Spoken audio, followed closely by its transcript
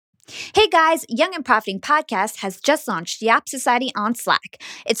Hey guys, Young and Profiting Podcast has just launched Yap Society on Slack.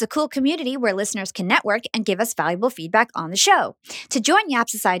 It's a cool community where listeners can network and give us valuable feedback on the show. To join Yap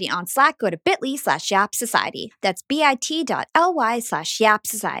Society on Slack, go to bit.ly/Yap Society. That's bit.ly/Yap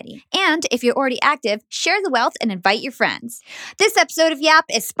Society. And if you're already active, share the wealth and invite your friends. This episode of Yap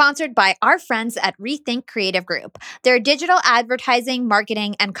is sponsored by our friends at Rethink Creative Group. They're a digital advertising,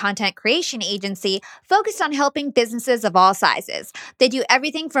 marketing, and content creation agency focused on helping businesses of all sizes. They do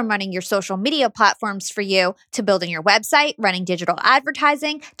everything from running your social media platforms for you, to building your website, running digital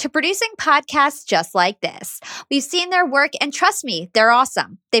advertising, to producing podcasts just like this. We've seen their work, and trust me, they're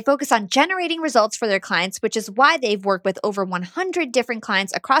awesome. They focus on generating results for their clients, which is why they've worked with over 100 different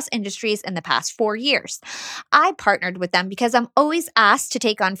clients across industries in the past 4 years. I partnered with them because I'm always asked to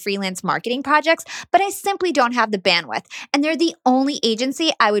take on freelance marketing projects, but I simply don't have the bandwidth, and they're the only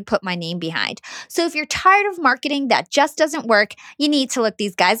agency I would put my name behind. So if you're tired of marketing that just doesn't work, you need to look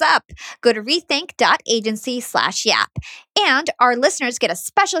these guys up. Go to rethink.agency/yap. And our listeners get a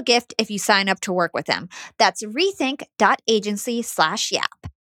special gift if you sign up to work with them. That's rethink.agency/yap.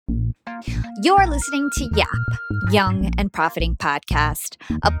 You're listening to Yap, Young and Profiting Podcast,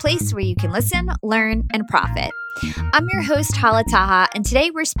 a place where you can listen, learn, and profit. I'm your host, Hala Taha, and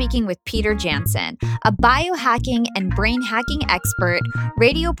today we're speaking with Peter Jansen, a biohacking and brain hacking expert,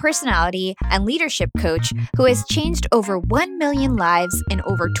 radio personality, and leadership coach who has changed over 1 million lives in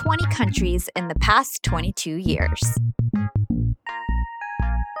over 20 countries in the past 22 years.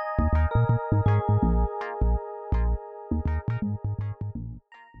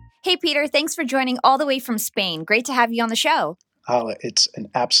 Hey, Peter, thanks for joining all the way from Spain. Great to have you on the show. Hala, it's an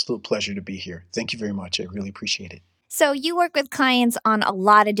absolute pleasure to be here. Thank you very much. I really appreciate it. So you work with clients on a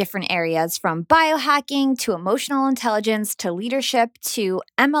lot of different areas, from biohacking to emotional intelligence to leadership to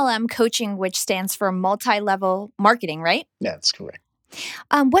MLM coaching, which stands for multi-level marketing, right? Yeah, that's correct.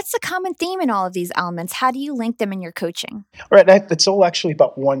 What's the common theme in all of these elements? How do you link them in your coaching? All right, it's all actually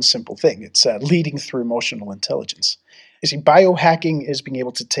about one simple thing. It's leading through emotional intelligence. You see, biohacking is being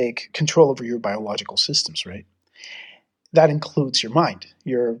able to take control over your biological systems, right? That includes your mind,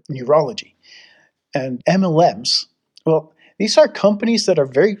 your neurology. And MLMs, well, these are companies that are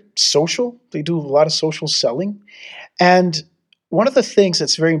very social. They do a lot of social selling. And one of the things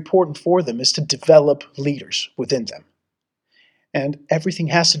that's very important for them is to develop leaders within them. And everything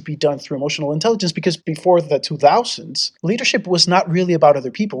has to be done through emotional intelligence, because before the 2000s, leadership was not really about other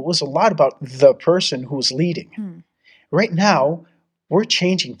people. It was a lot about the person who was leading. Right now, we're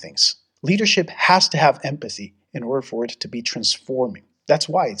changing things. Leadership has to have empathy in order for it to be transforming. That's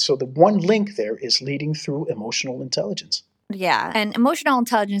why. So the one link there is leading through emotional intelligence. Yeah, and emotional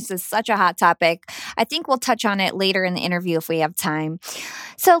intelligence is such a hot topic. I think we'll touch on it later in the interview if we have time.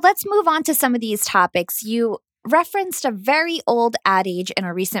 So let's move on to some of these topics. You referenced a very old adage in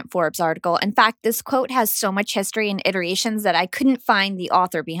a recent Forbes article. In fact, this quote has so much history and iterations that I couldn't find the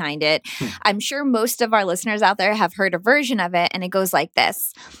author behind it. I'm sure most of our listeners out there have heard a version of it, and it goes like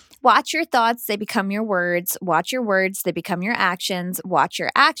this. Watch your thoughts, they become your words. Watch your words, they become your actions. Watch your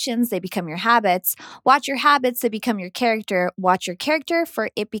actions, they become your habits. Watch your habits, they become your character. Watch your character,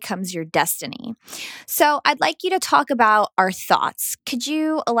 for it becomes your destiny. So I'd like you to talk about our thoughts. Could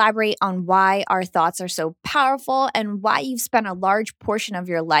you elaborate on why our thoughts are so powerful and why you've spent a large portion of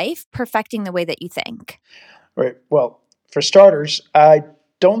your life perfecting the way that you think? Right. Well, for starters, I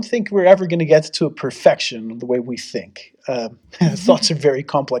don't think we're ever going to get to a perfection of the way we think. Thoughts are very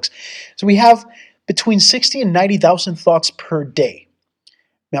complex. So we have between 60 and 90,000 thoughts per day.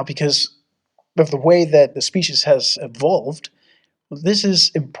 Now, because of the way that the species has evolved, this is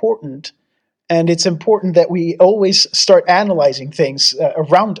important. And it's important that we always start analyzing things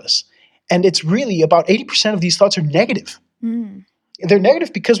around us. And it's really about 80% of these thoughts are negative. They're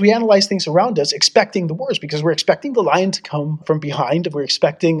negative because we analyze things around us expecting the worst, because we're expecting the lion to come from behind. We're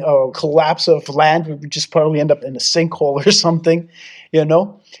expecting a collapse of land. We just probably end up in a sinkhole or something,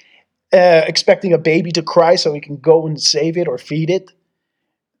 expecting a baby to cry so we can go and save it or feed it.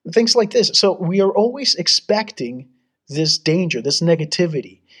 Things like this. So we are always expecting this danger, this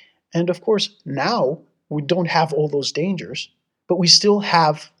negativity. And of course, now we don't have all those dangers, but we still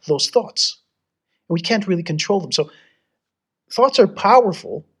have those thoughts. And we can't really control them. So thoughts are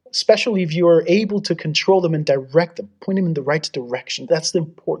powerful, especially if you are able to control them and direct them, point them in the right direction. That's the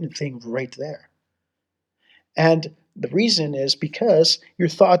important thing right there. And the reason is because your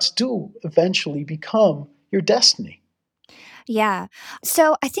thoughts do eventually become your destiny. Yeah.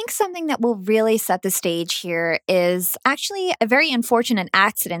 So I think something that will really set the stage here is actually a very unfortunate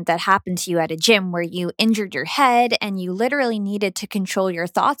accident that happened to you at a gym where you injured your head and you literally needed to control your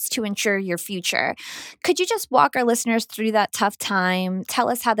thoughts to ensure your future. Could you just walk our listeners through that tough time? Tell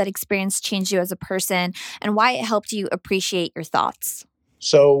us how that experience changed you as a person and why it helped you appreciate your thoughts.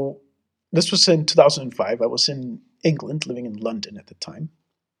 So this was in 2005. I was in England, living in London at the time,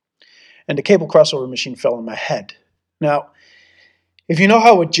 and the cable crossover machine fell on my head. Now, if you know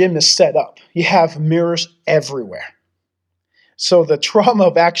how a gym is set up, you have mirrors everywhere. So the trauma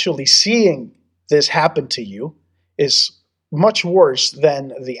of actually seeing this happen to you is much worse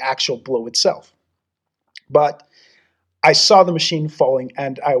than the actual blow itself. But I saw the machine falling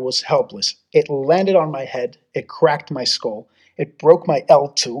and I was helpless. It landed on my head, it cracked my skull, it broke my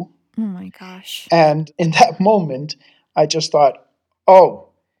L2. Oh my gosh. And in that moment, I just thought, oh,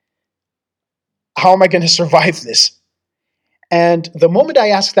 how am I going to survive this? And the moment I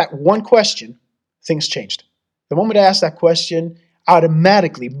asked that one question, things changed. The moment I asked that question,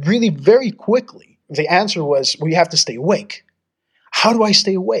 automatically, really very quickly, the answer was, well, you have to stay awake. How do I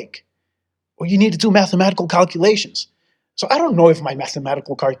stay awake? Well, you need to do mathematical calculations. So I don't know if my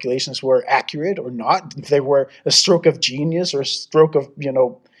mathematical calculations were accurate or not, if they were a stroke of genius or a stroke of,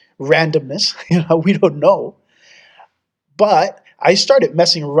 randomness. We don't know. But I started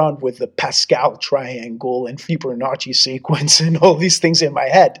messing around with the Pascal triangle and Fibonacci sequence and all these things in my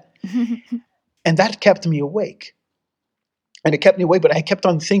head. And that kept me awake. And it kept me awake, but I kept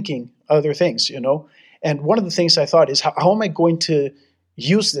on thinking other things. And one of the things I thought is, how am I going to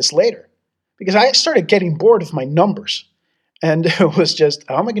use this later? Because I started getting bored of my numbers. And it was just,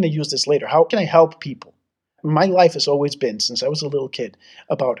 how am I going to use this later? How can I help people? My life has always been, since I was a little kid,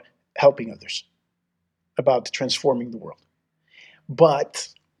 about helping others, about transforming the world. But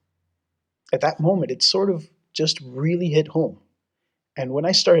at that moment, it sort of just really hit home. And when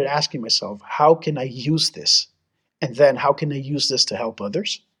I started asking myself, how can I use this? And then how can I use this to help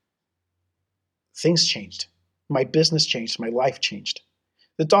others? Things changed. My business changed. My life changed.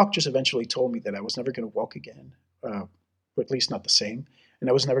 The doctors eventually told me that I was never going to walk again, or at least not the same, and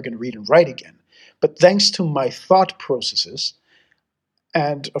I was never going to read and write again. But thanks to my thought processes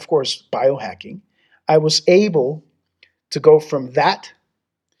and, of course, biohacking, I was able to go from that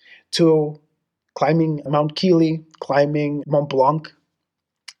to climbing Mount Keeley, climbing Mont Blanc,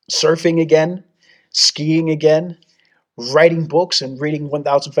 surfing again, skiing again, writing books, and reading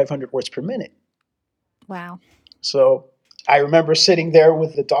 1,500 words per minute. Wow. So I remember sitting there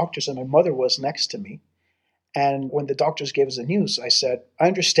with the doctors, and my mother was next to me. And when the doctors gave us the news, I said, I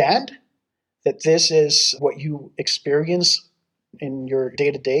understand that this is what you experience in your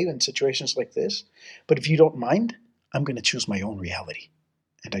day-to-day in situations like this. But if you don't mind, I'm going to choose my own reality.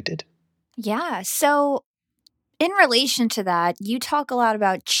 And I did. Yeah. So in relation to that, you talk a lot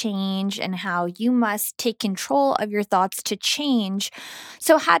about change and how you must take control of your thoughts to change.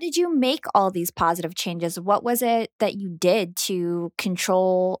 So, how did you make all these positive changes? What was it that you did to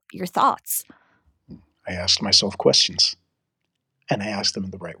control your thoughts? I asked myself questions, and I asked them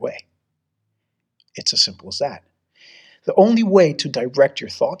in the right way. It's as simple as that. The only way to direct your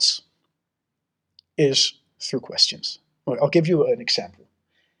thoughts is through questions. I'll give you an example.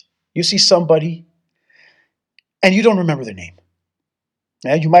 You see somebody and you don't remember their name.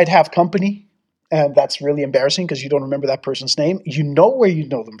 Now, you might have company, and that's really embarrassing because you don't remember that person's name. You know where you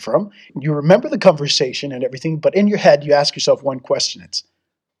know them from. You remember the conversation and everything, but in your head, you ask yourself one question. It's,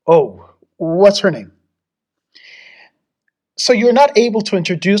 oh, what's her name? So you're not able to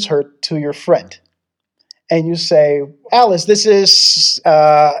introduce her to your friend. And you say, Alice, this is,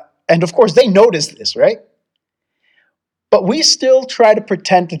 and of course they notice this, right? But we still try to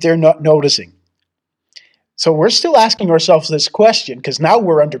pretend that they're not noticing. So we're still asking ourselves this question because now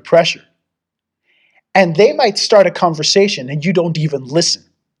we're under pressure. And they might start a conversation and you don't even listen.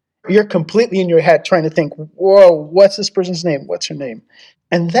 You're completely in your head trying to think, whoa, what's this person's name? What's her name?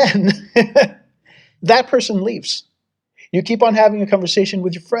 And then that person leaves. You keep on having a conversation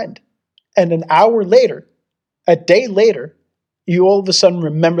with your friend. And an hour later, a day later, you all of a sudden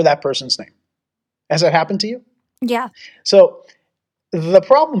remember that person's name. Has that happened to you? Yeah. So the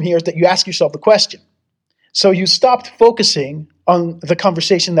problem here is that you ask yourself the question. So you stopped focusing on the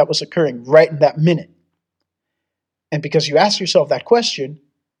conversation that was occurring right in that minute. And because you asked yourself that question,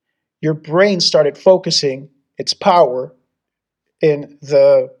 your brain started focusing its power in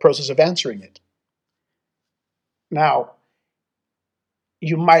the process of answering it. Now,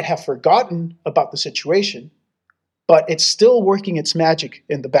 you might have forgotten about the situation, but it's still working its magic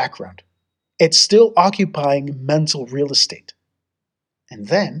in the background. It's still occupying mental real estate. And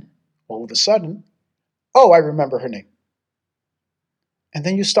then, all of a sudden, oh, I remember her name. And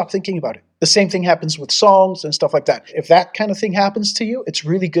then you stop thinking about it. The same thing happens with songs and stuff like that. If that kind of thing happens to you, it's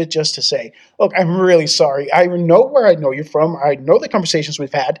really good just to say, look, I'm really sorry. I know where I know you're from. I know the conversations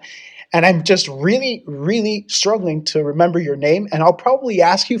we've had. And I'm just really, really struggling to remember your name. And I'll probably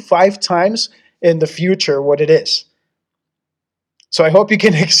ask you 5 times in the future what it is. So I hope you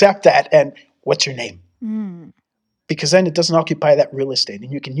can accept that. And what's your name? Because then it doesn't occupy that real estate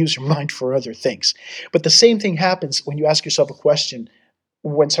and you can use your mind for other things. But the same thing happens when you ask yourself a question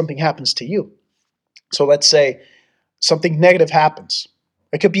when something happens to you. So let's say something negative happens.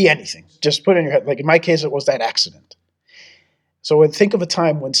 It could be anything. Just put it in your head. Like in my case, it was that accident. So think of a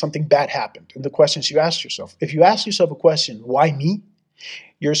time when something bad happened and the questions you asked yourself. If you ask yourself a question, why me?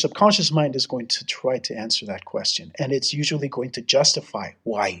 Your subconscious mind is going to try to answer that question. And it's usually going to justify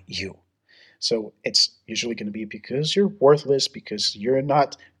why you. So it's usually going to be because you're worthless, because you're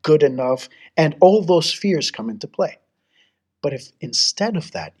not good enough, and all those fears come into play. But if instead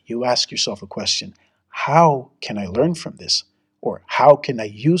of that, you ask yourself a question, how can I learn from this? Or how can I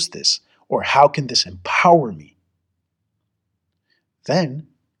use this? Or how can this empower me? Then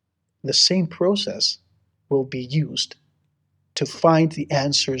the same process will be used to find the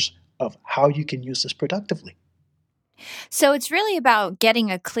answers of how you can use this productively. So it's really about getting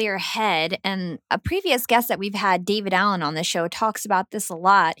a clear head. And a previous guest that we've had, David Allen, on the show talks about this a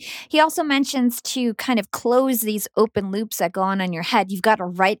lot. He also mentions to kind of close these open loops that go on in your head, you've got to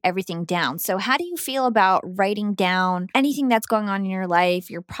write everything down. So how do you feel about writing down anything that's going on in your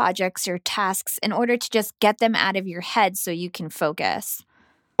life, your projects, your tasks, in order to just get them out of your head so you can focus?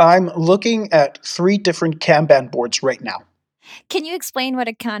 I'm looking at 3 different Kanban boards right now. Can you explain what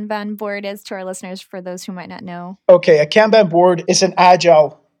a Kanban board is to our listeners for those who might not know? Okay, a Kanban board is an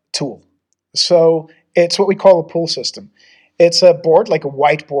agile tool. So it's what we call a pull system. It's a board, like a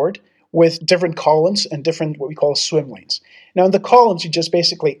whiteboard, with different columns and different what we call swim lanes. Now in the columns, you just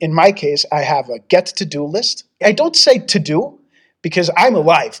basically, in my case, I have a get to do list. I don't say to do because I'm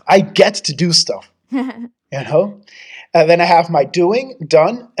alive. I get to do stuff, you know? And then I have my doing,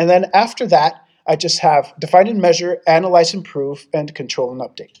 done. And then after that, I just have define and measure, analyze, improve, and control and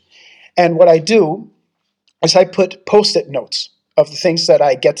update. And what I do is I put Post-it notes of the things that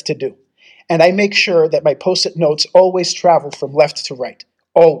I get to do. And I make sure that my Post-it notes always travel from left to right,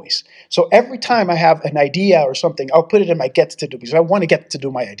 always. So every time I have an idea or something, I'll put it in my get to do because I want to get to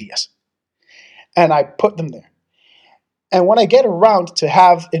do my ideas. And I put them there. And when I get around to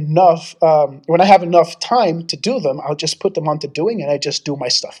have enough, when I have enough time to do them, I'll just put them onto doing and I just do my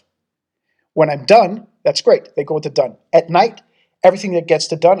stuff. When I'm done, that's great. They go to done. At night, everything that gets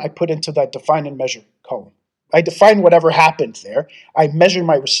to done, I put into that define and measure column. I define whatever happened there. I measure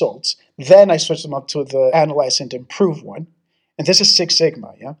my results. Then I switch them up to the analyze and improve one. And this is Six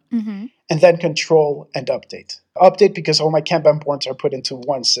Sigma, yeah? Mm-hmm. And then control and update. Update because all my Kanban boards are put into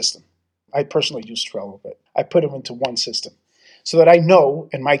one system. I personally use Trello, but I put them into one system so that I know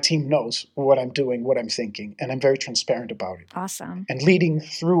and my team knows what I'm doing, what I'm thinking, and I'm very transparent about it. Awesome. And leading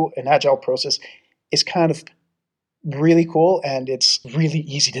through an agile process is kind of really cool and it's really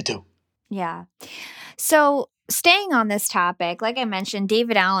easy to do. Yeah. So, staying on this topic, like I mentioned,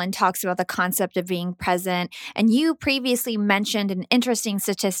 David Allen talks about the concept of being present. And you previously mentioned an interesting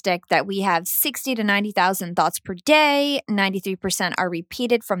statistic that we have 60 to 90,000 thoughts per day. 93% are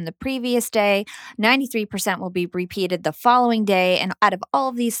repeated from the previous day. 93% will be repeated the following day. And out of all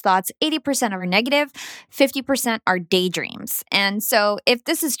of these thoughts, 80% are negative, 50% are daydreams. And so, if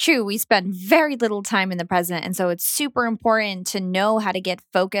this is true, we spend very little time in the present. And so, it's super important to know how to get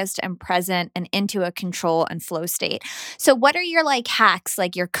focused and present and into a control and flow state. So what are your hacks,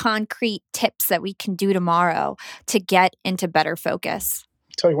 like your concrete tips that we can do tomorrow to get into better focus?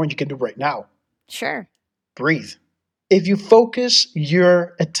 I'll tell you what you can do right now. Sure. Breathe. If you focus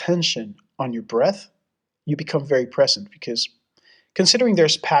your attention on your breath, you become very present because considering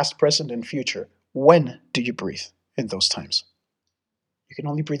there's past, present, and future, when do you breathe in those times? You can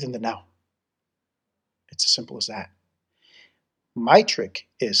only breathe in the now. It's as simple as that. My trick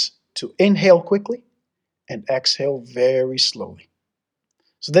is to inhale quickly and exhale very slowly.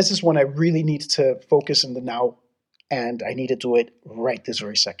 So this is when I really need to focus in the now, and I need to do it right this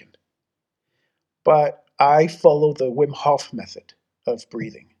very second. But I follow the Wim Hof method of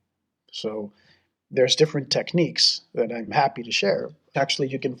breathing. So there's different techniques that I'm happy to share. Actually,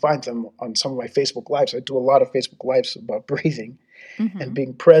 you can find them on some of my Facebook Lives. I do a lot of Facebook Lives about breathing and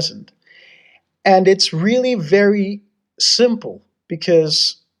being present. And it's really very simple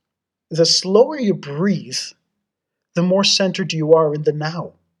because the slower you breathe, the more centered you are in the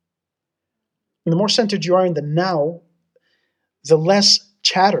now. And the more centered you are in the now, the less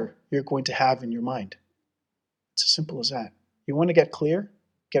chatter you're going to have in your mind. It's as simple as that. You want to get clear?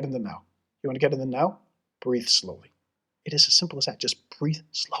 Get in the now. You want to get in the now? Breathe slowly. It is as simple as that. Just breathe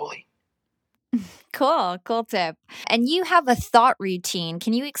slowly. Cool tip. And you have a thought routine.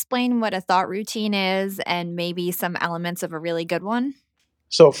 Can you explain what a thought routine is and maybe some elements of a really good one?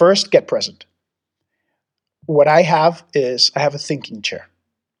 So first, get present. What I have is I have a thinking chair.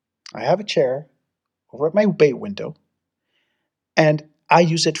 I have a chair over at my bay window, and I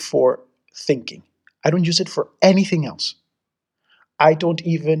use it for thinking. I don't use it for anything else. I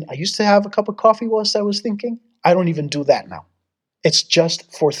used to have a cup of coffee whilst I was thinking. I don't even do that now. It's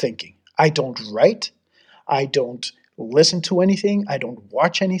just for thinking. I don't write. I don't listen to anything. I don't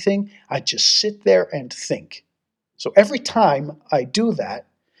watch anything. I just sit there and think. So every time I do that,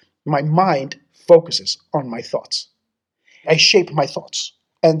 my mind focuses on my thoughts. I shape my thoughts.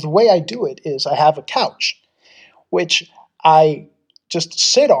 And the way I do it is I have a couch, which I just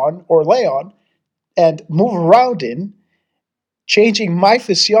sit on or lay on and move around in, changing my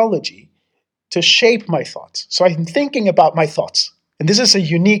physiology to shape my thoughts. So I'm thinking about my thoughts. And this is a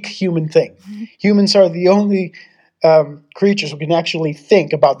unique human thing. Humans are the only creatures who can actually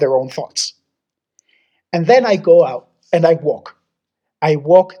think about their own thoughts. And then I go out and I walk. I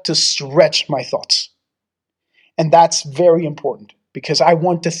walk to stretch my thoughts. And that's very important because I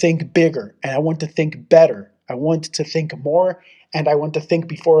want to think bigger and I want to think better. I want to think more and I want to think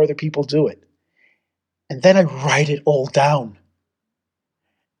before other people do it. And then I write it all down.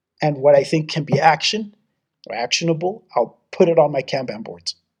 And what I think can be actionable, I'll put it on my Kanban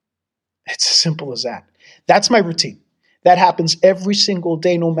boards. It's as simple as that. That's my routine. That happens every single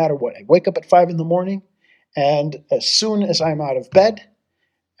day, no matter what. I wake up at 5 a.m, and as soon as I'm out of bed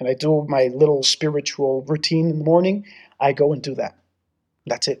and I do my little spiritual routine in the morning, I go and do that.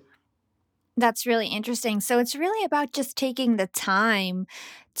 That's it. That's really interesting. So it's really about just taking the time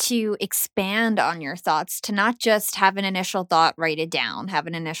to expand on your thoughts, to not just have an initial thought, write it down, have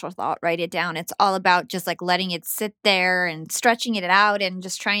an initial thought, write it down. It's all about just like letting it sit there and stretching it out and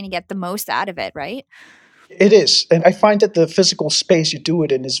just trying to get the most out of it, right? It is. And I find that the physical space you do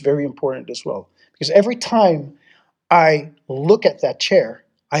it in is very important as well. Because every time I look at that chair,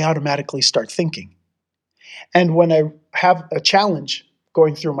 I automatically start thinking. And when I have a challenge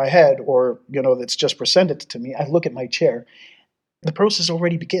going through my head or, that's just presented to me, I look at my chair. The process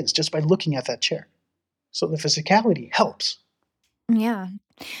already begins just by looking at that chair. So the physicality helps. Yeah.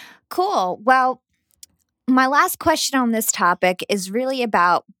 Cool. Well, my last question on this topic is really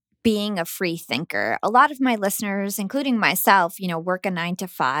about being a free thinker. A lot of my listeners, including myself, work a 9 to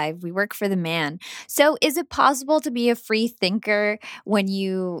 5. We work for the man. So is it possible to be a free thinker when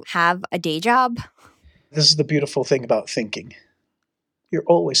you have a day job? This is the beautiful thing about thinking. You're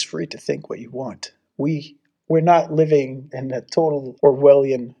always free to think what you want. We're not living in a total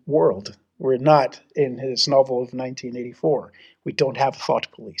Orwellian world. We're not in his novel of 1984. We don't have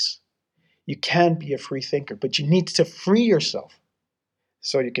thought police. You can be a free thinker, but you need to free yourself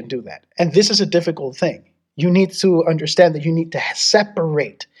so you can do that. And this is a difficult thing. You need to understand that you need to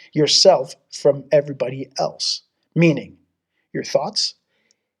separate yourself from everybody else, meaning your thoughts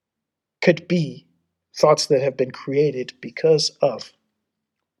could be thoughts that have been created because of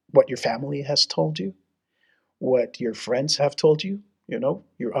what your family has told you, what your friends have told you,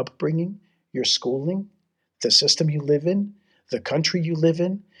 your upbringing, your schooling, the system you live in, the country you live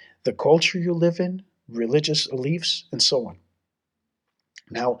in, the culture you live in, religious beliefs, and so on.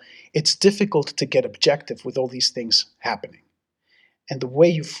 Now, it's difficult to get objective with all these things happening. And the way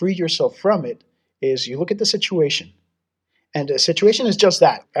you free yourself from it is you look at the situation. And a situation is just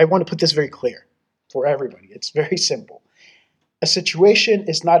that. I want to put this very clear for everybody. It's very simple. A situation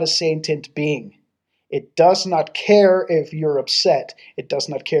is not a sentient being. It does not care if you're upset. It does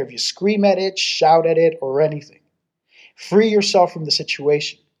not care if you scream at it, shout at it, or anything. Free yourself from the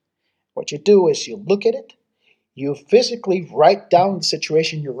situation. What you do is you look at it, you physically write down the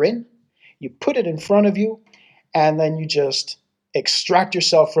situation you're in, you put it in front of you, and then you just extract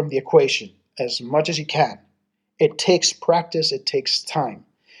yourself from the equation as much as you can. It takes practice, it takes time.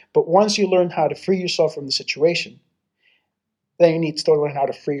 But once you learn how to free yourself from the situation, then you need to learn how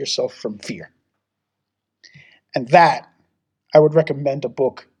to free yourself from fear. And that, I would recommend a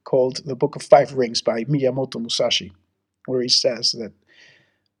book called The Book of Five Rings by Miyamoto Musashi, where he says that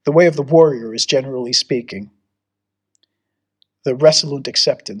the way of the warrior is, generally speaking, the resolute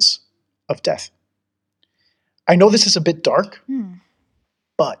acceptance of death. I know this is a bit dark,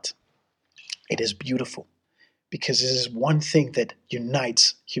 but it is beautiful because this is one thing that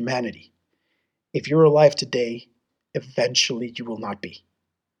unites humanity. If you're alive today, eventually you will not be.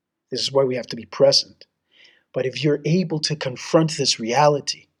 This is why we have to be present. But if you're able to confront this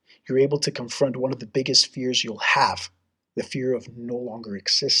reality, you're able to confront one of the biggest fears you'll have, the fear of no longer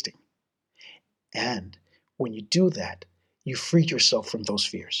existing. And when you do that, you free yourself from those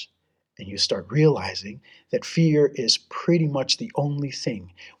fears. And you start realizing that fear is pretty much the only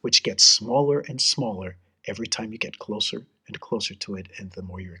thing which gets smaller and smaller every time you get closer and closer to it, and the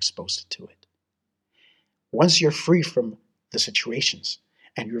more you're exposed to it. Once you're free from the situations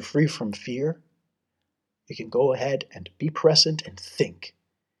and you're free from fear, you can go ahead and be present and think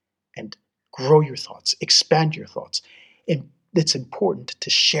and grow your thoughts, expand your thoughts. And it's important to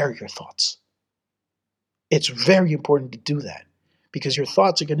share your thoughts. It's very important to do that because your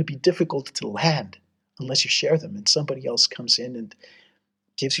thoughts are going to be difficult to land unless you share them and somebody else comes in and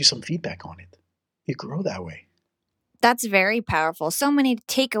gives you some feedback on it. You grow that way. That's very powerful. So many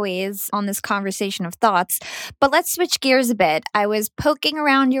takeaways on this conversation of thoughts. But let's switch gears a bit. I was poking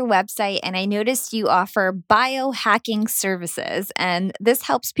around your website and I noticed you offer biohacking services. And this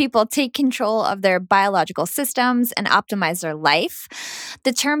helps people take control of their biological systems and optimize their life.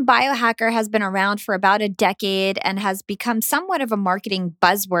 The term biohacker has been around for about a decade and has become somewhat of a marketing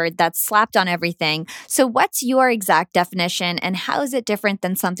buzzword that's slapped on everything. So what's your exact definition and how is it different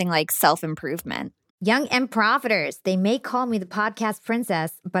than something like self-improvement? Young and Profiters, they may call me the podcast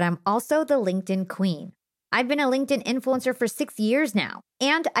princess, but I'm also the LinkedIn queen. I've been a LinkedIn influencer for 6 years now,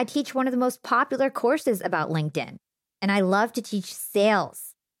 and I teach one of the most popular courses about LinkedIn. And I love to teach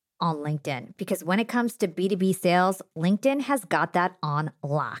sales on LinkedIn because when it comes to B2B sales, LinkedIn has got that on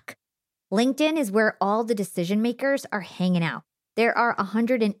lock. LinkedIn is where all the decision makers are hanging out. There are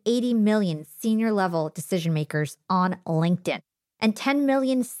 180 million senior level decision makers on LinkedIn and 10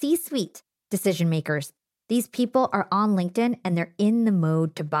 million C-suite decision makers. These people are on LinkedIn and they're in the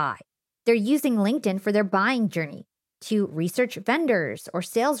mode to buy. They're using LinkedIn for their buying journey, to research vendors or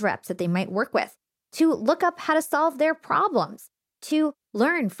sales reps that they might work with, to look up how to solve their problems, to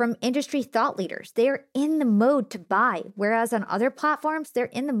learn from industry thought leaders. They're in the mode to buy, whereas on other platforms, they're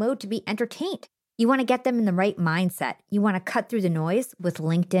in the mode to be entertained. You want to get them in the right mindset. You want to cut through the noise with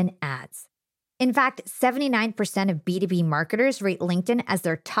LinkedIn ads. In fact, 79% of B2B marketers rate LinkedIn as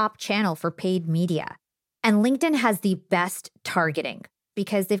their top channel for paid media. And LinkedIn has the best targeting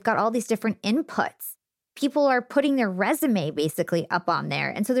because they've got all these different inputs. People are putting their resume basically up on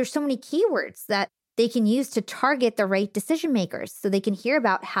there. And so there's so many keywords that they can use to target the right decision makers so they can hear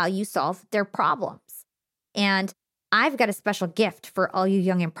about how you solve their problems. And I've got a special gift for all you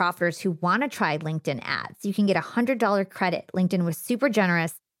young and profiters who want to try LinkedIn ads. You can get a $100 credit. LinkedIn was super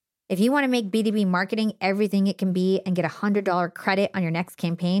generous. If you want to make B2B marketing everything it can be and get a $100 credit on your next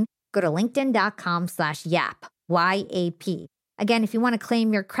campaign, go to linkedin.com/YAP, Y-A-P. Again, if you want to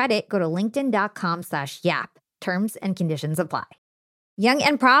claim your credit, go to linkedin.com/YAP. Terms and conditions apply. Young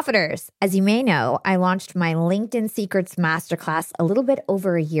and Profiters, as you may know, I launched my LinkedIn Secrets Masterclass a little bit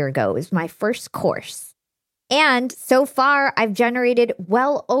over a year ago. It was my first course. And so far, I've generated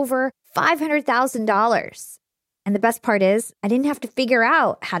well over $500,000. And the best part is I didn't have to figure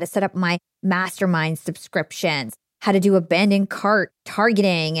out how to set up my mastermind subscriptions, how to do abandoned cart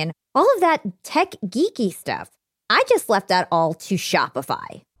targeting, and all of that tech geeky stuff. I just left that all to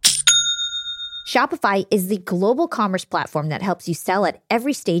Shopify. Shopify is the global commerce platform that helps you sell at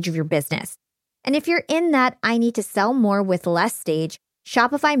every stage of your business. And if you're in that I need to sell more with less stage,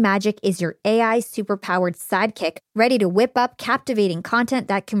 Shopify Magic is your AI superpowered sidekick ready to whip up captivating content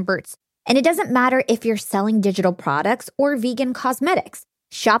that converts. And it doesn't matter if you're selling digital products or vegan cosmetics.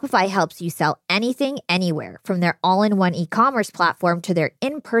 Shopify helps you sell anything, anywhere, from their all-in-one e-commerce platform to their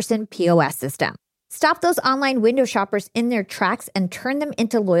in-person POS system. Stop those online window shoppers in their tracks and turn them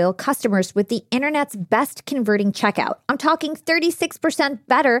into loyal customers with the internet's best converting checkout. I'm talking 36%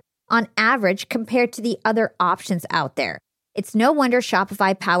 better on average compared to the other options out there. It's no wonder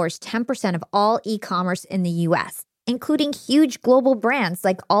Shopify powers 10% of all e-commerce in the US, including huge global brands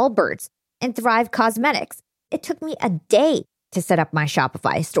like Allbirds and Thrive Cosmetics. It took me a day to set up my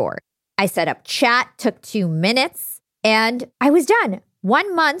Shopify store. I set up chat, took 2 minutes, and I was done.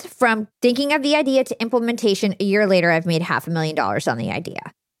 1 month from thinking of the idea to implementation, a year later, I've made $500,000 on the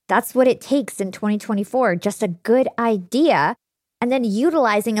idea. That's what it takes in 2024, just a good idea, and then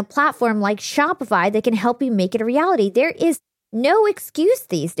utilizing a platform like Shopify that can help you make it a reality. There is no excuse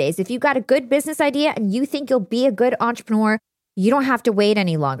these days. If you've got a good business idea and you think you'll be a good entrepreneur, you don't have to wait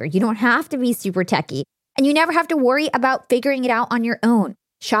any longer. You don't have to be super techie, and you never have to worry about figuring it out on your own.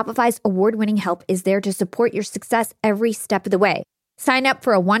 Shopify's award-winning help is there to support your success every step of the way. Sign up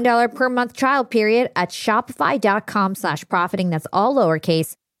for a $1 per month trial period at shopify.com/profiting. That's all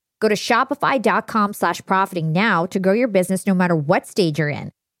lowercase. Go to shopify.com/profiting now to grow your business no matter what stage you're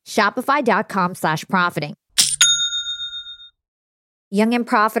in. Shopify.com/profiting. Young and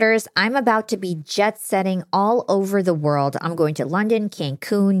Profiters, I'm about to be jet setting all over the world. I'm going to London,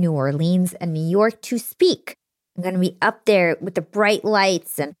 Cancun, New Orleans, and New York to speak. I'm going to be up there with the bright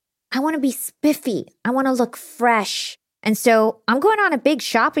lights, and I want to be spiffy. I want to look fresh. And so I'm going on a big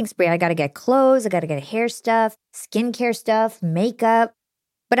shopping spree. I got to get clothes. I got to get hair stuff, skincare stuff, makeup.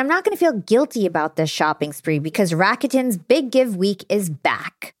 But I'm not going to feel guilty about this shopping spree because Rakuten's Big Give Week is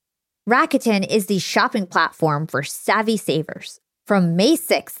back. Rakuten is the shopping platform for savvy savers. From May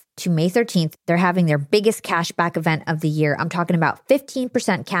 6th to May 13th, they're having their biggest cashback event of the year. I'm talking about 15%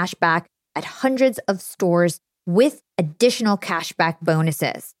 cashback at hundreds of stores with additional cashback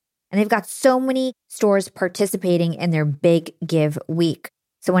bonuses. And they've got so many stores participating in their Big Give Week.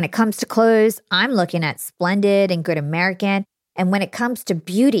 So when it comes to clothes, I'm looking at Splendid and Good American. And when it comes to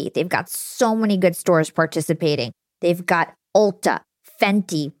beauty, they've got so many good stores participating. They've got Ulta,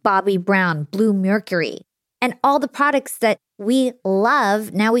 Fenty, Bobbi Brown, Blue Mercury, and all the products that we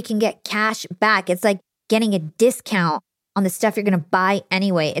love. Now we can get cash back. It's like getting a discount on the stuff you're going to buy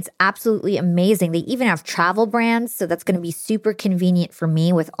anyway. It's absolutely amazing. They even have travel brands, so that's going to be super convenient for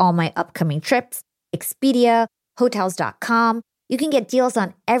me with all my upcoming trips. Expedia, Hotels.com. You can get deals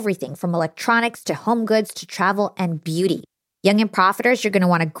on everything from electronics to home goods to travel and beauty. Young and Profiters, you're going to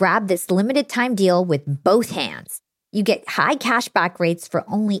want to grab this limited time deal with both hands. You get high cashback rates for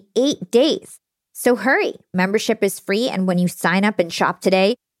only 8 days. So hurry. Membership is free, and when you sign up and shop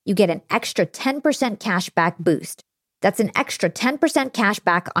today, you get an extra 10% cashback boost. That's an extra 10% cash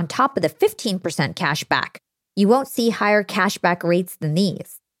back on top of the 15% cash back. You won't see higher cashback rates than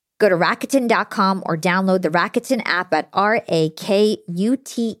these. Go to Rakuten.com or download the Rakuten app at Rakuten.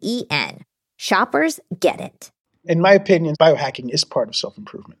 Shoppers get it. In my opinion, biohacking is part of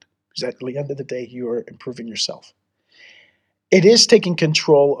self-improvement because at the end of the day, you are improving yourself. It is taking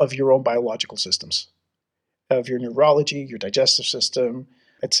control of your own biological systems, of your neurology, your digestive system,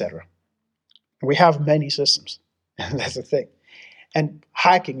 etc. We have many systems. That's the thing. And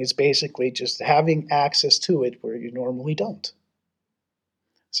hacking is basically just having access to it where you normally don't.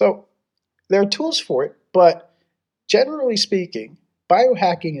 So there are tools for it, but generally speaking,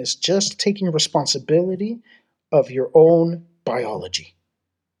 biohacking is just taking responsibility of your own biology.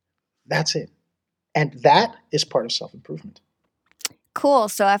 That's it. And that is part of self-improvement. Cool.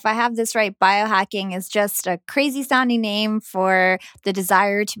 So if I have this right, biohacking is just a crazy sounding name for the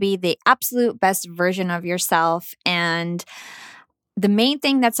desire to be the absolute best version of yourself. And the main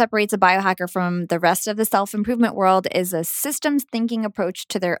thing that separates a biohacker from the rest of the self-improvement world is a systems thinking approach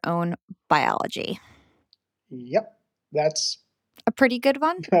to their own biology. Yep. That's a pretty good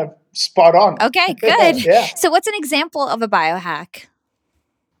one. Spot on. Okay, good. Yeah. So what's an example of a biohack?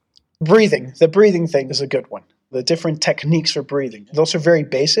 Breathing. The breathing thing is a good one. The different techniques for breathing. Those are very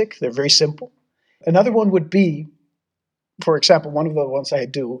basic. They're very simple. Another one would be, for example, one of the ones I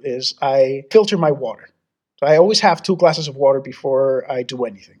do is I filter my water. So I always have 2 glasses of water before I do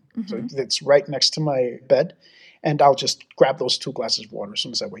anything. Mm-hmm. So it's right next to my bed, and I'll just grab those 2 glasses of water as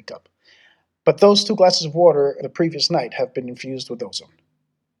soon as I wake up. But those 2 glasses of water the previous night have been infused with ozone.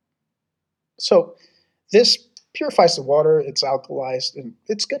 So this purifies the water, it's alkalized, and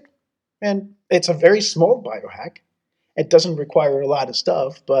it's good. And it's a very small biohack. It doesn't require a lot of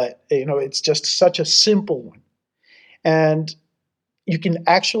stuff, but it's just such a simple one. And you can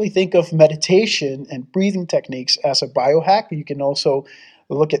actually think of meditation and breathing techniques as a biohack. You can also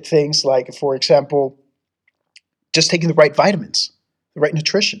look at things like, for example, just taking the right vitamins, the right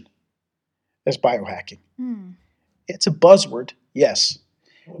nutrition as biohacking. It's a buzzword, yes.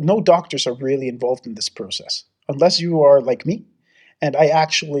 No doctors are really involved in this process, unless you are like me. And I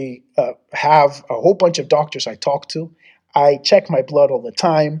actually have a whole bunch of doctors I talk to. I check my blood all the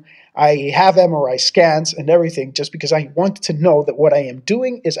time. I have MRI scans and everything just because I want to know that what I am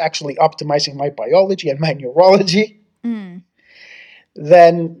doing is actually optimizing my biology and my neurology.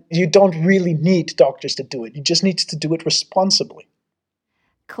 Then you don't really need doctors to do it. You just need to do it responsibly.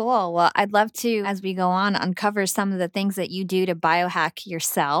 Cool. Well, I'd love to, as we go on, uncover some of the things that you do to biohack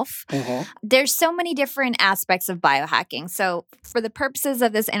yourself. There's so many different aspects of biohacking. So for the purposes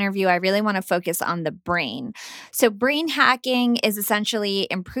of this interview, I really want to focus on the brain. So brain hacking is essentially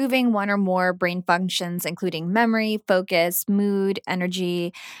improving one or more brain functions, including memory, focus, mood,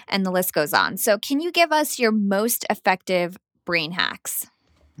 energy, and the list goes on. So can you give us your most effective brain hacks?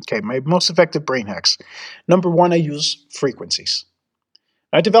 Okay, my most effective brain hacks. Number 1, I use frequencies.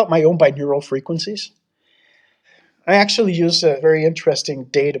 I developed my own binaural frequencies. I actually use a very interesting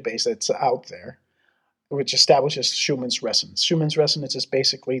database that's out there, which establishes Schumann's resonance. Schumann's resonance is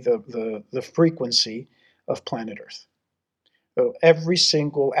basically the frequency of planet Earth. So every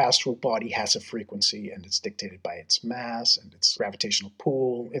single astral body has a frequency, and it's dictated by its mass and its gravitational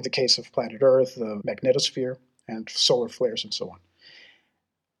pull. In the case of planet Earth, the magnetosphere and solar flares and so on.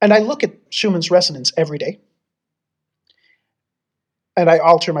 And I look at Schumann's resonance every day, and I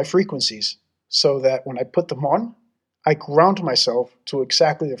alter my frequencies so that when I put them on, I ground myself to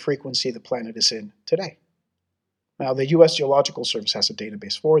exactly the frequency the planet is in today. Now, the U.S. Geological Service has a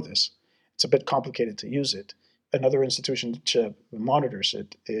database for this. It's a bit complicated to use it. Another institution which monitors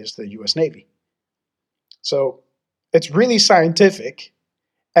it is the U.S. Navy. So it's really scientific,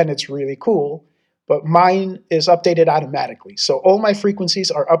 and it's really cool, but mine is updated automatically. So all my frequencies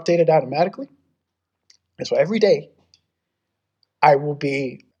are updated automatically. And so every day, I will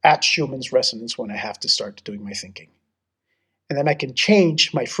be at Schumann's resonance when I have to start doing my thinking. And then I can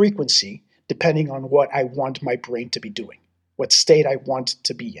change my frequency depending on what I want my brain to be doing, what state I want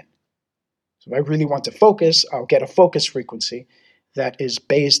to be in. So if I really want to focus, I'll get a focus frequency that is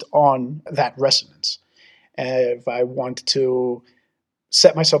based on that resonance. And if I want to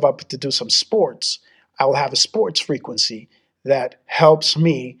set myself up to do some sports, I will have a sports frequency that helps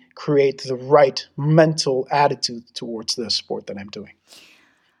me create the right mental attitude towards the sport that I'm doing.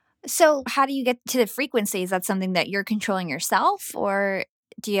 So how do you get to the frequency? Is that something that you're controlling yourself, or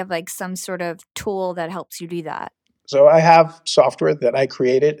do you have like some sort of tool that helps you do that? So I have software that I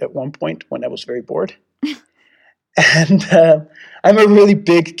created at one point when I was very bored. And I'm a really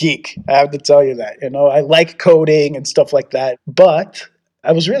big geek, I have to tell you that. I like coding and stuff like that. But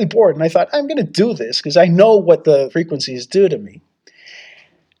I was really bored, and I thought, I'm going to do this because I know what the frequencies do to me.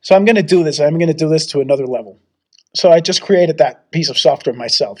 So I'm going to do this. I'm going to do this to another level. So I just created that piece of software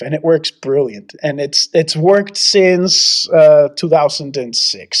myself, and it works brilliant. And it's worked since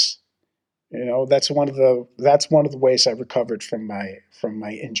 2006. That's one of the ways I recovered from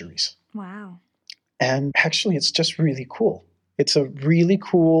my injuries. Wow. And actually, it's just really cool. It's a really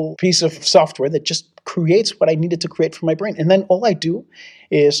cool piece of software that just creates what I needed to create for my brain. And then all I do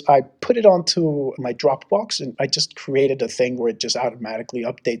is I put it onto my Dropbox, and I just created a thing where it just automatically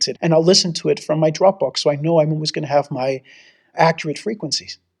updates it. And I'll listen to it from my Dropbox, so I know I'm always going to have my accurate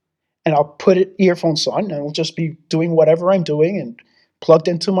frequencies. And I'll put earphones on, and I'll just be doing whatever I'm doing and plugged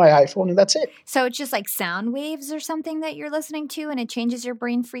into my iPhone, and that's it. So it's just like sound waves or something that you're listening to, and it changes your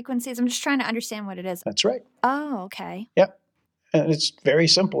brain frequencies? I'm just trying to understand what it is. That's right. Oh, okay. Yeah. And it's very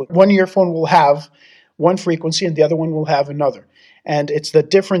simple. One earphone will have one frequency and the other one will have another. And it's the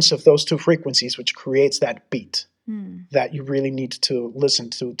difference of those two frequencies which creates that beat that you really need to listen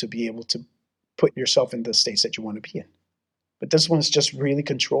to be able to put yourself in the states that you want to be in. But this one is just really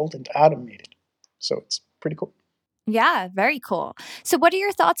controlled and automated. So it's pretty cool. Yeah, very cool. So what are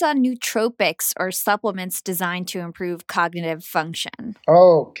your thoughts on nootropics or supplements designed to improve cognitive function?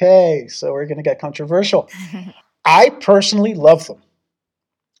 Okay, so we're going to get controversial. I personally love them.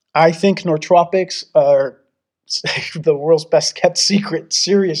 I think nootropics are the world's best kept secret,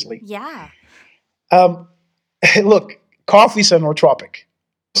 seriously. Yeah. Look, coffee's a nootropic.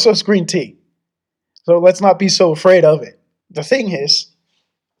 So is green tea. So let's not be so afraid of it. The thing is,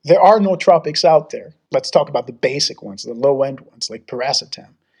 there are nootropics out there. Let's talk about the basic ones, the low-end ones, like piracetam,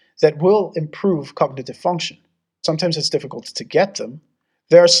 that will improve cognitive function. Sometimes it's difficult to get them.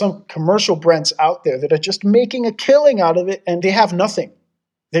 There are some commercial brands out there that are just making a killing out of it, and they have nothing.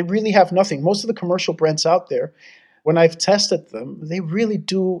 They really have nothing. Most of the commercial brands out there, when I've tested them, they really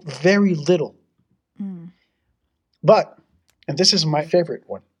do very little. But, and this is my favorite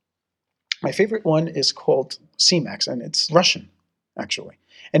one. My favorite one is called CMAX, and it's Russian, actually.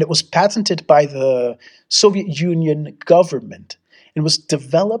 And it was patented by the Soviet Union government. It was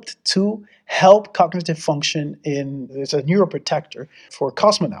developed to help cognitive function it's a neuroprotector for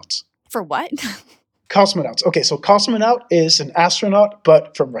cosmonauts. For what? Cosmonauts. Okay, so cosmonaut is an astronaut,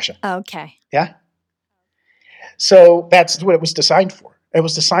 but from Russia. Okay. Yeah? So that's what it was designed for. It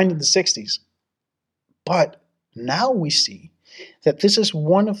was designed in the 60s. But now we see that this is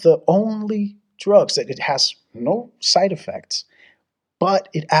one of the only drugs that it has no side effects, but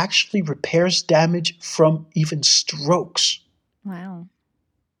it actually repairs damage from even strokes. Wow.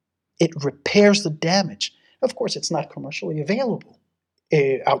 It repairs the damage. Of course, it's not commercially available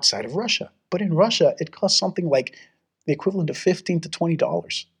outside of Russia. But in Russia, it costs something like the equivalent of $15 to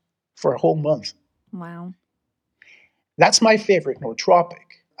 $20 for a whole month. Wow. That's my favorite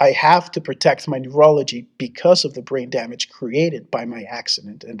nootropic. I have to protect my neurology because of the brain damage created by my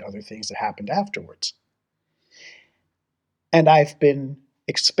accident and other things that happened afterwards. And I've been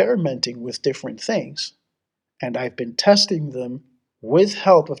experimenting with different things, and I've been testing them with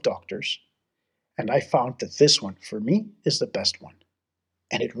help of doctors, and I found that this one, for me, is the best one.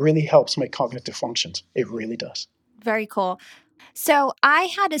 And it really helps my cognitive functions. It really does. Very cool. So I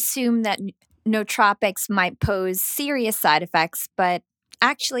had assumed that nootropics might pose serious side effects, but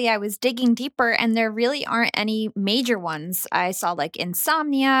actually I was digging deeper and there really aren't any major ones. I saw like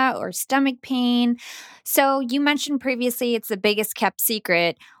insomnia or stomach pain. So you mentioned previously it's the biggest kept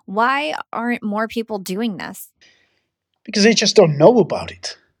secret. Why aren't more people doing this? Because they just don't know about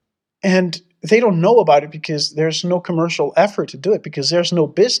it. And they don't know about it because there's no commercial effort to do it, because there's no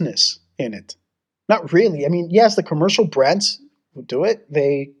business in it. Not really. I mean, yes, the commercial brands who do it,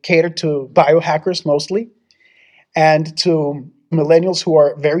 they cater to biohackers mostly and to millennials who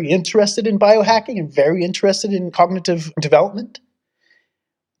are very interested in biohacking and very interested in cognitive development.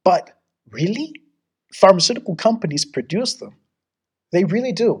 But really, pharmaceutical companies produce them. They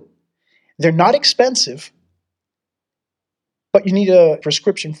really do. They're not expensive, but you need a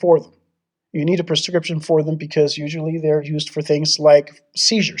prescription for them. You need a prescription for them because usually they're used for things like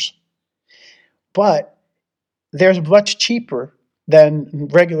seizures. But they're much cheaper than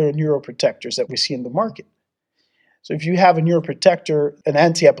regular neuroprotectors that we see in the market. So if you have a neuroprotector, an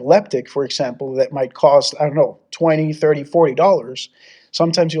anti-epileptic, for example, that might cost, I don't know, $20, $30, $40,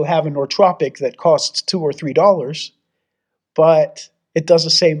 sometimes you'll have a nootropic that costs $2 or $3, but it does the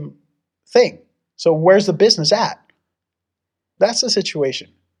same thing. So where's the business at? That's the situation.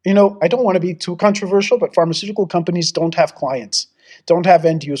 I don't want to be too controversial, but pharmaceutical companies don't have clients, don't have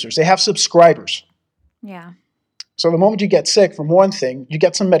end users. They have subscribers. Yeah. So the moment you get sick from one thing, you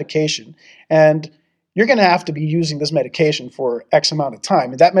get some medication, and you're going to have to be using this medication for X amount of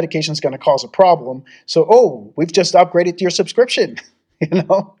time. And that medication is going to cause a problem. So, we've just upgraded your subscription,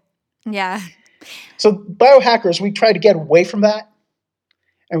 Yeah. So biohackers, we try to get away from that,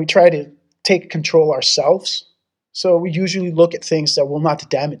 and we try to take control ourselves. So we usually look at things that will not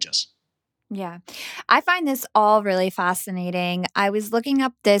damage us. Yeah. I find this all really fascinating. I was looking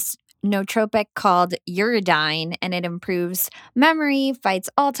up this nootropic called Uridine, and it improves memory, fights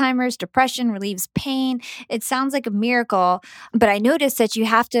Alzheimer's, depression, relieves pain. It sounds like a miracle, but I noticed that you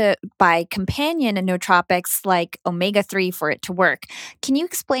have to buy companion nootropics like omega-3 for it to work. Can you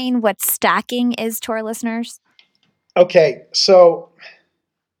explain what stacking is to our listeners? Okay, so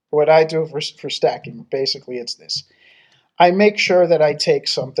what I do for stacking, basically it's this. I make sure that I take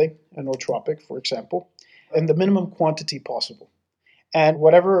something, a nootropic, for example, in the minimum quantity possible, and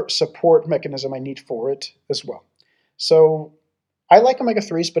whatever support mechanism I need for it as well. So I like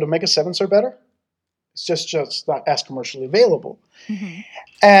omega-3s, but omega-7s are better. It's just not as commercially available. Mm-hmm.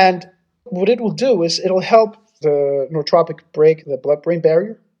 And what it will do is it'll help the nootropic break the blood-brain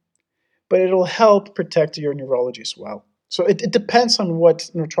barrier, but it'll help protect your neurology as well. So it depends on what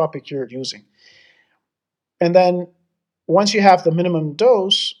nootropic you're using. And then once you have the minimum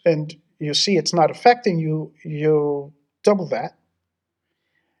dose and you see it's not affecting you, you double that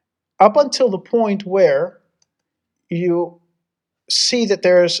up until the point where you see that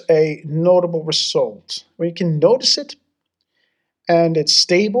there's a notable result. When you can notice it and it's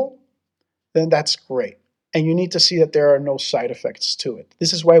stable, then that's great. And you need to see that there are no side effects to it.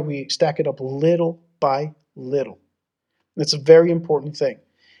 This is why we stack it up little by little. That's a very important thing.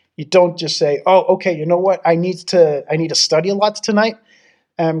 You don't just say, "Oh, okay, you know what? I need to study a lot tonight.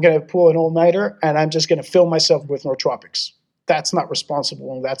 I'm going to pull an all-nighter, and I'm just going to fill myself with nootropics." That's not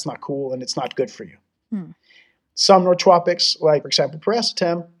responsible, and that's not cool, and it's not good for you. Some nootropics, like for example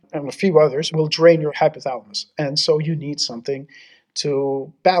piracetam and a few others, will drain your hypothalamus, and so you need something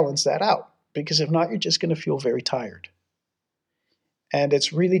to balance that out. Because if not, you're just going to feel very tired. And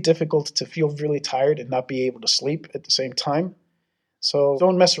it's really difficult to feel really tired and not be able to sleep at the same time. So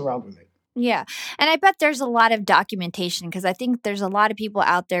don't mess around with it. Yeah. And I bet there's a lot of documentation because I think there's a lot of people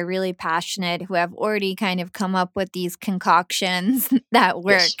out there really passionate who have already kind of come up with these concoctions that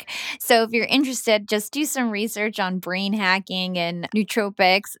work. Yes. So if you're interested, just do some research on brain hacking and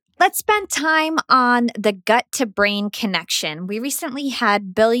nootropics. Let's spend time on the gut to brain connection. We recently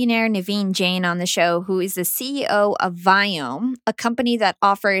had billionaire Naveen Jain on the show, who is the CEO of Viome, a company that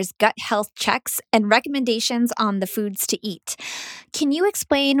offers gut health checks and recommendations on the foods to eat. Can you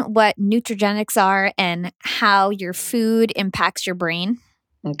explain what nutrigenics are and how your food impacts your brain?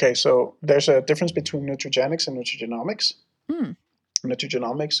 Okay, so there's a difference between nutrigenics and nutrigenomics.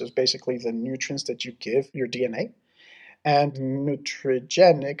 Nutrigenomics is basically the nutrients that you give your DNA. And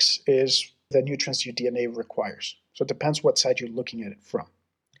nutrigenics is the nutrients your DNA requires. So it depends what side you're looking at it from.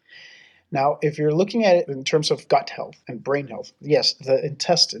 Now, if you're looking at it in terms of gut health and brain health, yes, the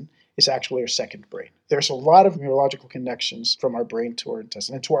intestine is actually our second brain. There's a lot of neurological connections from our brain to our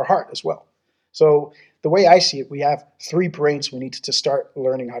intestine and to our heart as well. So the way I see it, we have three brains we need to start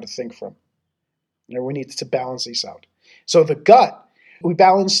learning how to think from. We need to balance these out. So the gut, we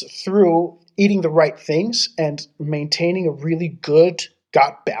balance through eating the right things and maintaining a really good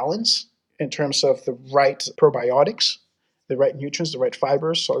gut balance in terms of the right probiotics, the right nutrients, the right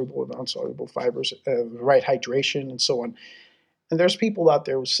fibers, soluble and non-soluble fibers, the right hydration, and so on. And there's people out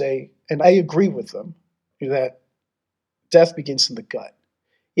there who say, and I agree with them, that death begins in the gut.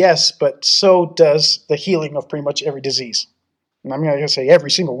 Yes, but so does the healing of pretty much every disease. And I'm not going to say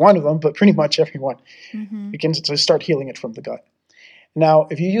every single one of them, but pretty much every one. You can start healing it from the gut. Now,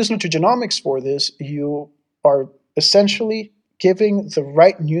 if you use nutrigenomics for this, you are essentially giving the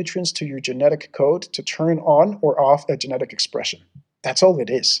right nutrients to your genetic code to turn on or off a genetic expression. That's all it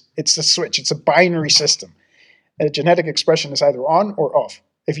is. It's a switch. It's a binary system. A genetic expression is either on or off.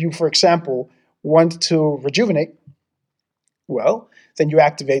 If you, for example, want to rejuvenate, well, then you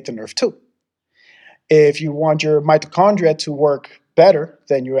activate the nerve 2. If you want your mitochondria to work better,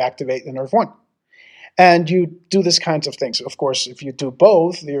 then you activate the nerve 1. And you do this kinds of things. Of course, if you do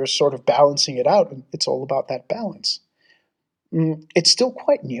both, you're sort of balancing it out, and it's all about that balance. It's still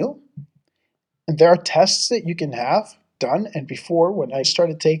quite new, and there are tests that you can have done, and before, when I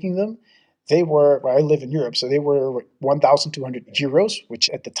started taking them, they were, well, I live in Europe, so they were 1,200 euros, which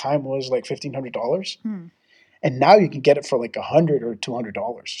at the time was like $1,500. And now you can get it for like $100 or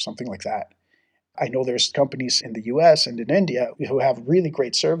 $200, something like that. I know there's companies in the US and in India who have really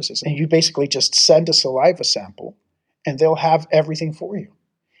great services. And you basically just send a saliva sample and they'll have everything for you.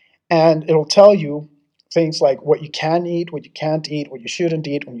 And it'll tell you things like what you can eat, what you can't eat, what you shouldn't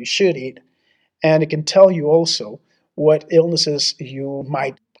eat, when you should eat. And it can tell you also what illnesses you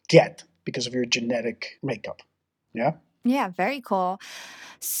might get because of your genetic makeup. Yeah? Yeah, very cool.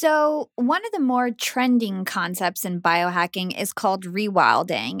 So, one of the more trending concepts in biohacking is called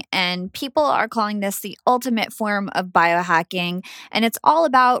rewilding, and people are calling this the ultimate form of biohacking. And it's all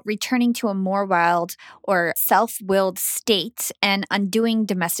about returning to a more wild or self willed state and undoing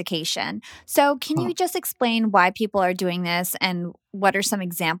domestication. So, can you just explain why people are doing this and what are some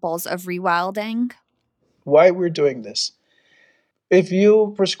examples of rewilding? Why we're doing this. If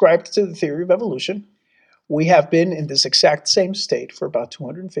you prescribe to the theory of evolution, we have been in this exact same state for about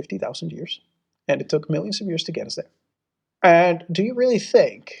 250,000 years, and it took millions of years to get us there. And do you really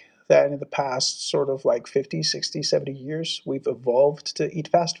think that in the past sort of like 50, 60, 70 years, we've evolved to eat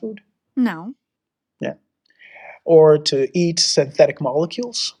fast food? No. Yeah. Or to eat synthetic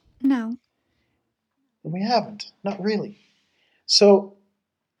molecules? No. We haven't, not really. So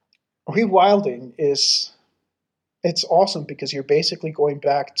rewilding it's awesome because you're basically going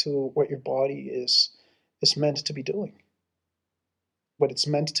back to what your body is meant to be doing, what it's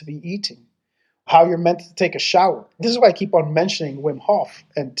meant to be eating, how you're meant to take a shower. This is why I keep on mentioning Wim Hof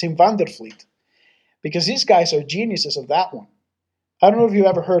and Tim van der Vliet, because these guys are geniuses of that one. I don't know if you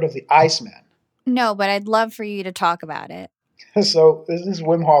ever heard of the Iceman. No, but I'd love for you to talk about it. So this is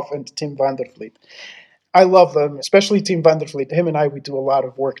Wim Hof and Tim van der Vliet. I love them, especially Tim van der Vliet. Him and I, we do a lot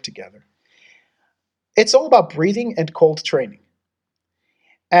of work together. It's all about breathing and cold training.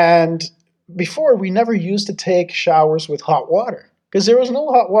 And before, we never used to take showers with hot water because there was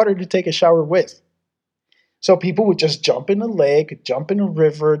no hot water to take a shower with. So people would just jump in a lake, jump in a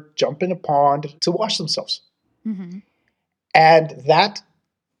river, jump in a pond to wash themselves. And that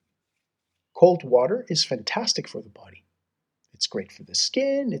cold water is fantastic for the body. It's great for the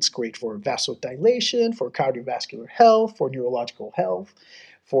skin, it's great for vasodilation, for cardiovascular health, for neurological health,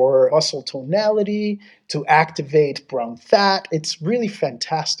 for muscle tonality, to activate brown fat. It's really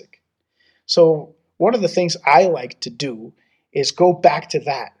fantastic. So one of the things I like to do is go back to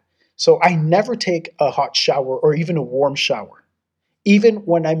that. So I never take a hot shower or even a warm shower, even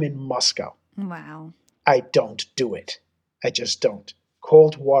when I'm in Moscow. Wow. I don't do it. I just don't.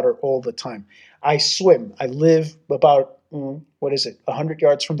 Cold water all the time. I swim. I live about, 100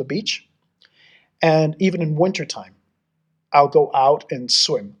 yards from the beach. And even in wintertime, I'll go out and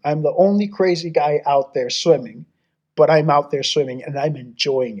swim. I'm the only crazy guy out there swimming, but I'm out there swimming and I'm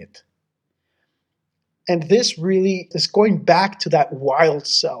enjoying it. And this really is going back to that wild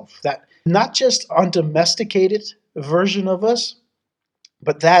self, that not just undomesticated version of us,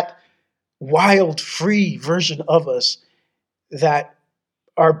 but that wild, free version of us that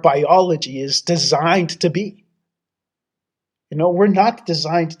our biology is designed to be. You know, we're not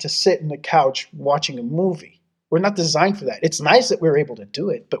designed to sit in the couch watching a movie. We're not designed for that. It's nice that we're able to do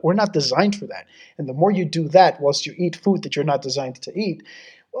it, but we're not designed for that. And the more you do that whilst you eat food that you're not designed to eat,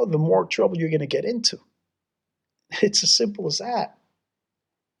 well, the more trouble you're going to get into. It's as simple as that.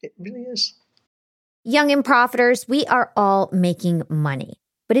 It really is. Young and profiters, we are all making money.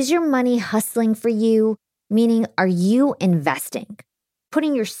 But is your money hustling for you? Meaning, are you investing?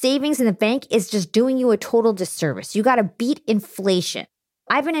 Putting your savings in the bank is just doing you a total disservice. You got to beat inflation.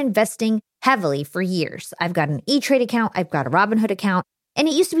 I've been investing heavily for years. I've got an E-Trade account, I've got a Robinhood account, and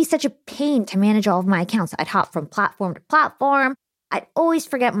it used to be such a pain to manage all of my accounts. I'd hop from platform to platform. I'd always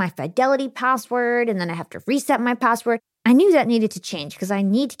forget my Fidelity password, and then I have to reset my password. I knew that needed to change because I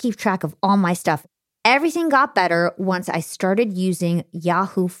need to keep track of all my stuff. Everything got better once I started using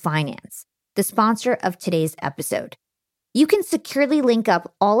Yahoo Finance, the sponsor of today's episode. You can securely link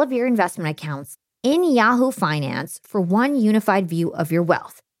up all of your investment accounts in Yahoo Finance for one unified view of your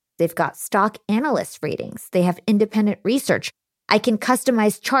wealth. They've got stock analyst ratings. They have independent research. I can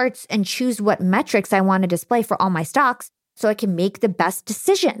customize charts and choose what metrics I want to display for all my stocks so I can make the best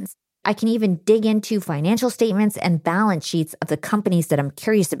decisions. I can even dig into financial statements and balance sheets of the companies that I'm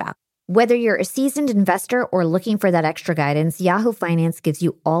curious about. Whether you're a seasoned investor or looking for that extra guidance, Yahoo Finance gives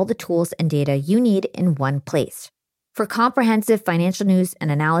you all the tools and data you need in one place. For comprehensive financial news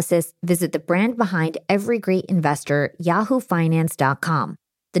and analysis, visit the brand behind every great investor, yahoofinance.com,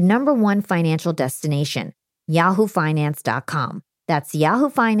 the #1 financial destination, yahoofinance.com. That's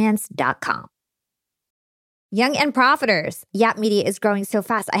yahoofinance.com. Young and Profiters. Yap Media is growing so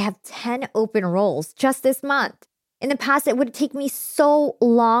fast. I have 10 open roles just this month. In the past, it would take me so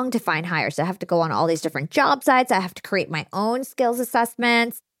long to find hires. I have to go on all these different job sites. I have to create my own skills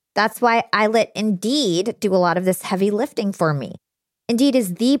assessments. That's why I let Indeed do a lot of this heavy lifting for me. Indeed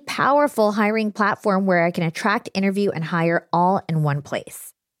is the powerful hiring platform where I can attract, interview, and hire all in one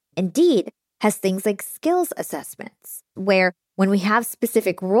place. Indeed has things like skills assessments, where when we have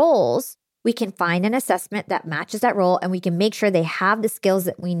specific roles, we can find an assessment that matches that role and we can make sure they have the skills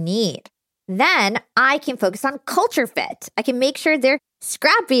that we need. Then I can focus on culture fit. I can make sure they're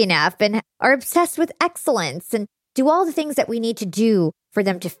scrappy enough and are obsessed with excellence and do all the things that we need to do for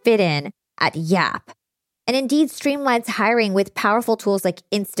them to fit in at Yap. And Indeed streamlines hiring with powerful tools like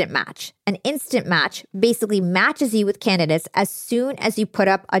Instant Match. An Instant Match basically matches you with candidates as soon as you put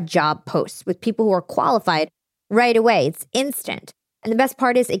up a job post with people who are qualified right away. It's instant. And the best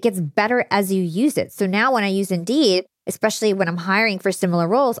part is it gets better as you use it. So now when I use Indeed, especially when I'm hiring for similar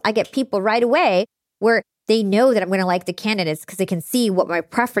roles, I get people right away where they know that I'm going to like the candidates because they can see what my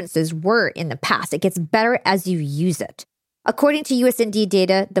preferences were in the past. It gets better as you use it. According to US Indeed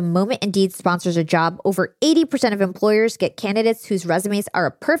data, the moment Indeed sponsors a job, over 80% of employers get candidates whose resumes are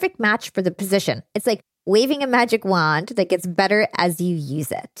a perfect match for the position. It's like waving a magic wand that gets better as you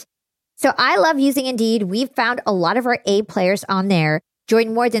use it. So I love using Indeed. We've found a lot of our A players on there.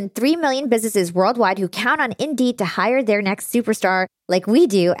 Join more than 3 million businesses worldwide who count on Indeed to hire their next superstar like we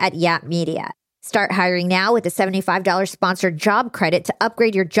do at Yap Media. Start hiring now with a $75 sponsored job credit to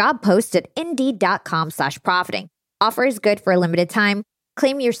upgrade your job post at Indeed.com/profiting. Offer is good for a limited time.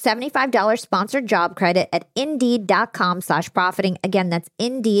 Claim your $75 sponsored job credit at Indeed.com/profiting. Again, that's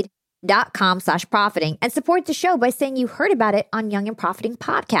Indeed.com/profiting. And support the show by saying you heard about it on Young and Profiting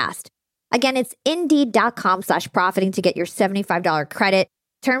Podcast. Again, it's Indeed.com/profiting to get your $75 credit.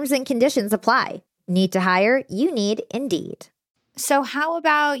 Terms and conditions apply. Need to hire? You need Indeed. So how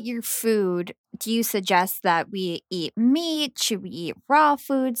about your food? Do you suggest that we eat meat? Should we eat raw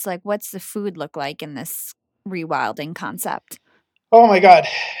foods? Like, what's the food look like in this rewilding concept? Oh my God.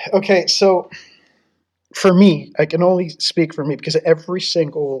 Okay, so for me, I can only speak for me because every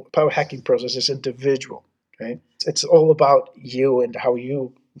single biohacking process is individual. Okay, it's all about you and how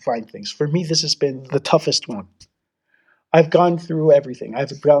you find things. For me, this has been the toughest one. I've gone through everything.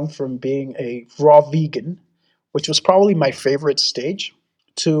 I've gone from being a raw vegan, which was probably my favorite stage,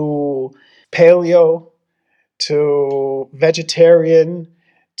 to paleo, to vegetarian,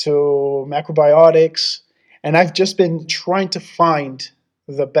 to macrobiotics. And I've just been trying to find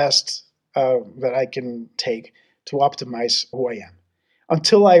the best that I can take to optimize who I am.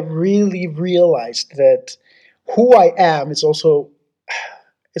 Until I really realized that who I am is also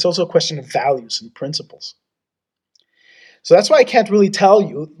a question of values and principles. So that's why I can't really tell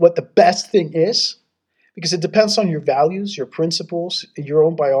you what the best thing is, because it depends on your values, your principles, your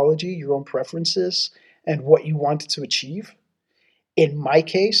own biology, your own preferences, and what you want to achieve. In my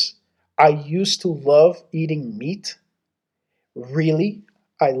case, I used to love eating meat. Really,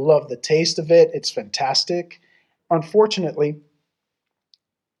 I love the taste of it. It's fantastic. Unfortunately,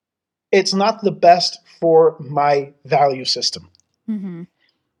 it's not the best for my value system. Mm-hmm.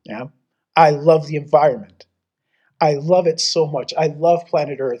 Yeah, I love the environment. I love it so much. I love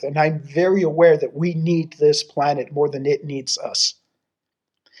planet Earth, and I'm very aware that we need this planet more than it needs us.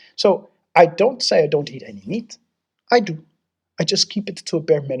 So I don't say I don't eat any meat. I do. I just keep it to a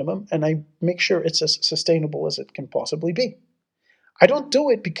bare minimum, and I make sure it's as sustainable as it can possibly be. I don't do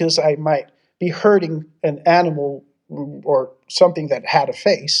it because I might be hurting an animal or something that had a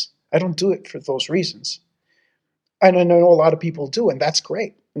face. I don't do it for those reasons. And I know a lot of people do, and that's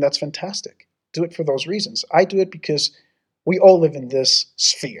great, and that's fantastic. Do it for those reasons. I do it because we all live in this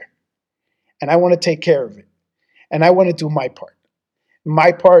sphere, and I want to take care of it, and I want to do my part.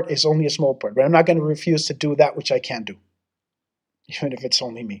 My part is only a small part, but I'm not going to refuse to do that which I can do, even if it's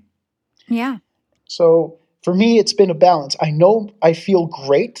only me. Yeah. So for me, it's been a balance. I know I feel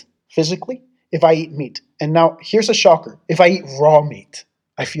great physically if I eat meat. And now here's a shocker. If I eat raw meat,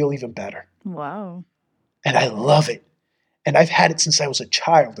 I feel even better. Wow. And I love it. And I've had it since I was a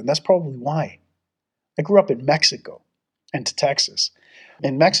child, and that's probably why. I grew up in Mexico and Texas.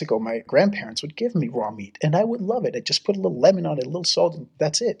 In Mexico, my grandparents would give me raw meat, and I would love it. I'd just put a little lemon on it, a little salt, and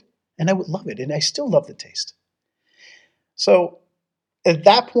that's it. And I would love it, and I still love the taste. So at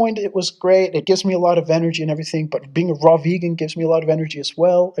that point, it was great. It gives me a lot of energy and everything, but being a raw vegan gives me a lot of energy as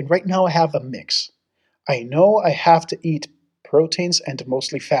well. And right now, I have a mix. I know I have to eat proteins and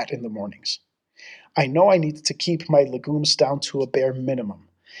mostly fat in the mornings. I know I need to keep my legumes down to a bare minimum.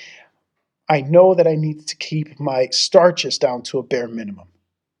 I know that I need to keep my starches down to a bare minimum.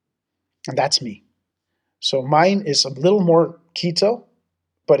 And that's me. So mine is a little more keto,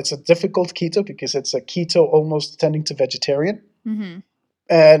 but it's a difficult keto because it's a keto almost tending to vegetarian. Mm-hmm.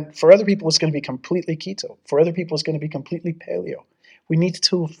 And for other people, it's going to be completely keto. For other people, it's going to be completely paleo. We need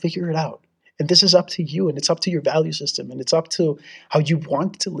to figure it out. And this is up to you, and it's up to your value system, and it's up to how you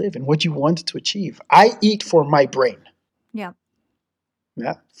want to live and what you want to achieve. I eat for my brain. Yeah.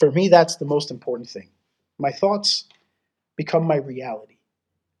 Yeah. For me, that's the most important thing. My thoughts become my reality.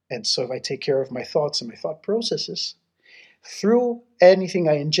 And so if I take care of my thoughts and my thought processes through anything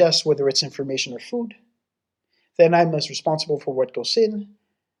I ingest, whether it's information or food, then I'm as responsible for what goes in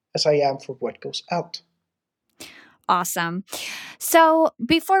as I am for what goes out. Awesome. So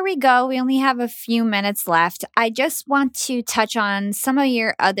before we go, we only have a few minutes left. I just want to touch on some of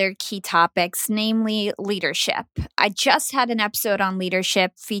your other key topics, namely leadership. I just had an episode on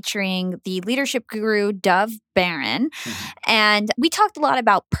leadership featuring the leadership guru, Dov Baron. And we talked a lot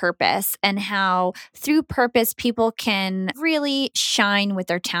about purpose and how through purpose, people can really shine with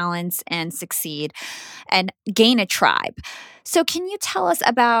their talents and succeed and gain a tribe. So can you tell us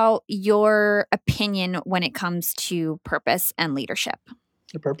about your opinion when it comes to purpose and leadership?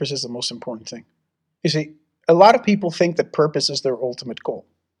 The purpose is the most important thing. You see, a lot of people think that purpose is their ultimate goal.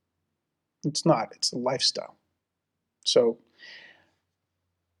 It's not. It's a lifestyle. So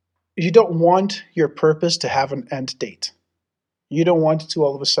you don't want your purpose to have an end date. You don't want to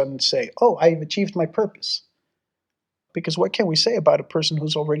all of a sudden say, oh, I've achieved my purpose. Because what can we say about a person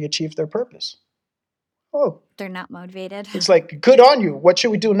who's already achieved their purpose? Oh, they're not motivated. It's like, good on you. What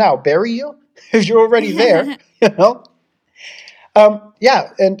should we do now? Bury you? If you're already there, you know?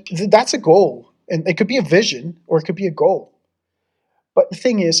 Yeah, and that's a goal. And it could be a vision or it could be a goal. But the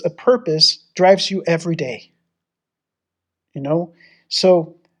thing is, a purpose drives you every day. You know?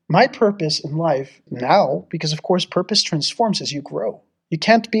 So my purpose in life now, because of course purpose transforms as you grow. You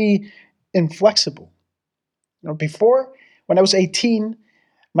can't be inflexible. You know, before, when I was 18,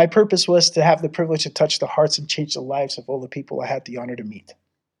 my purpose was to have the privilege to touch the hearts and change the lives of all the people I had the honor to meet.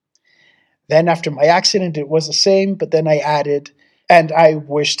 Then after my accident, it was the same, but then I added, and I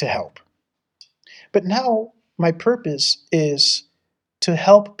wish to help. But now my purpose is to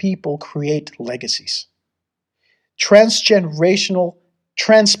help people create legacies. Transgenerational,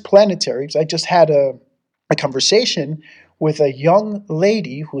 transplanetary, because I just had a conversation with a young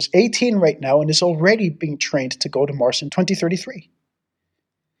lady who's 18 right now and is already being trained to go to Mars in 2033.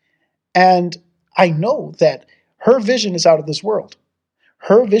 And I know that her vision is out of this world.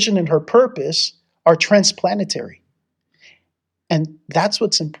 Her vision and her purpose are transplanetary. And that's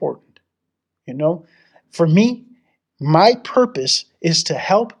what's important. You know, for me, my purpose is to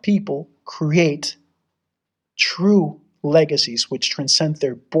help people create true legacies which transcend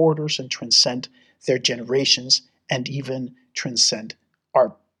their borders and transcend their generations and even transcend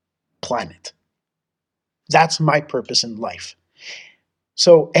our planet. That's my purpose in life.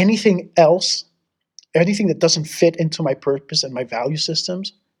 So anything else, anything that doesn't fit into my purpose and my value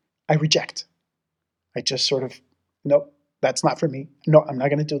systems, I reject. I just sort of, nope, that's not for me. No, I'm not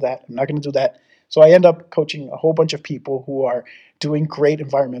going to do that. I'm not going to do that. So I end up coaching a whole bunch of people who are doing great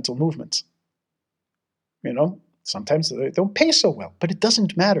environmental movements. You know, sometimes they don't pay so well, but it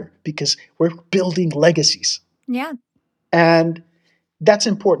doesn't matter because we're building legacies. Yeah. And that's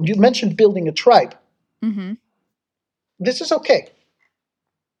important. You mentioned building a tribe. Mm-hmm. This is okay.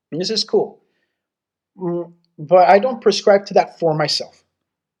 This is cool. But I don't prescribe to that for myself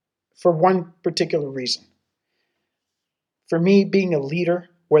for one particular reason. For me, being a leader,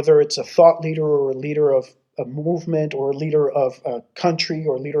 whether it's a thought leader or a leader of a movement or a leader of a country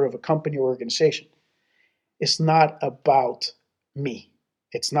or a leader of a company or organization, is not about me.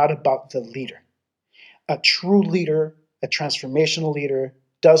 It's not about the leader. A true leader, a transformational leader,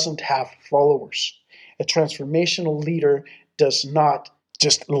 doesn't have followers. A transformational leader does not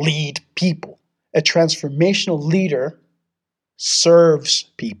just lead people. A transformational leader serves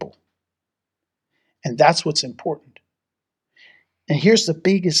people. And that's what's important. And here's the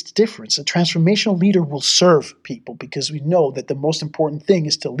biggest difference. A transformational leader will serve people because we know that the most important thing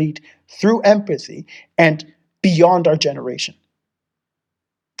is to lead through empathy and beyond our generation.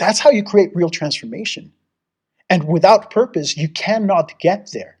 That's how you create real transformation. And without purpose, you cannot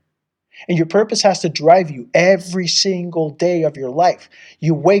get there. And your purpose has to drive you every single day of your life.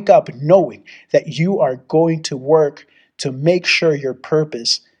 You wake up knowing that you are going to work to make sure your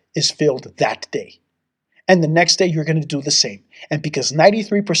purpose is filled that day. And the next day, you're going to do the same. And because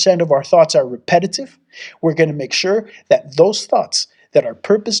 93% of our thoughts are repetitive, we're going to make sure that those thoughts that are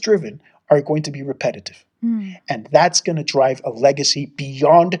purpose-driven are going to be repetitive. And that's going to drive a legacy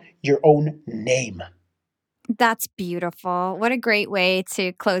beyond your own name. That's beautiful. What a great way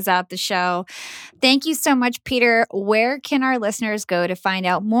to close out the show. Thank you so much, Peter. Where can our listeners go to find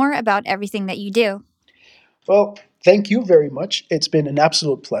out more about everything that you do? Well, thank you very much. It's been an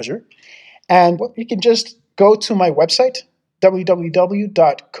absolute pleasure. And you can just go to my website,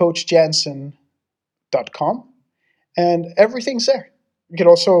 www.coachjansen.com, and everything's there. You can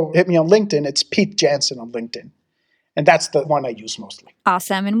also hit me on LinkedIn. It's Pete Jansen on LinkedIn. And that's the one I use mostly.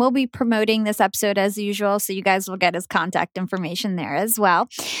 Awesome. And we'll be promoting this episode as usual, so you guys will get his contact information there as well.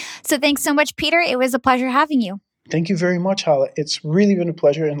 So thanks so much, Peter. It was a pleasure having you. Thank you very much, Hala. It's really been a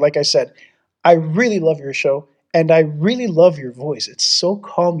pleasure. And like I said, I really love your show, and I really love your voice. It's so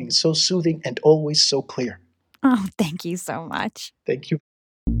calming, so soothing, and always so clear. Oh, thank you so much. Thank you.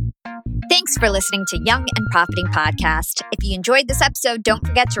 Thanks for listening to Young and Profiting Podcast. If you enjoyed this episode, don't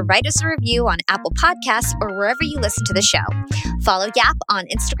forget to write us a review on Apple Podcasts or wherever you listen to the show. Follow Yap on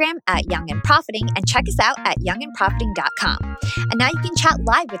Instagram at Young and Profiting and check us out at youngandprofiting.com. And now you can chat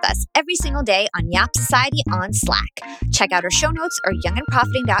live with us every single day on Yap Society on Slack. Check out our show notes or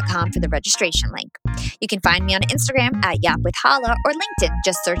youngandprofiting.com for the registration link. You can find me on Instagram at Yap with Hala or LinkedIn.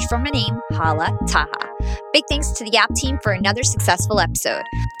 Just search for my name, Hala Taha. Big thanks to the Yap team for another successful episode.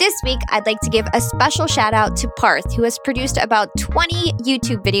 This week, I'd like to give a special shout out to Parth, who has produced about 20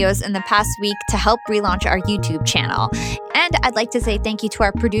 YouTube videos in the past week to help relaunch our YouTube channel. And I'd like to say thank you to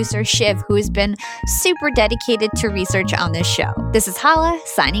our producer, Shiv, who has been super dedicated to research on this show. This is Hala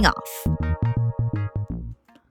signing off.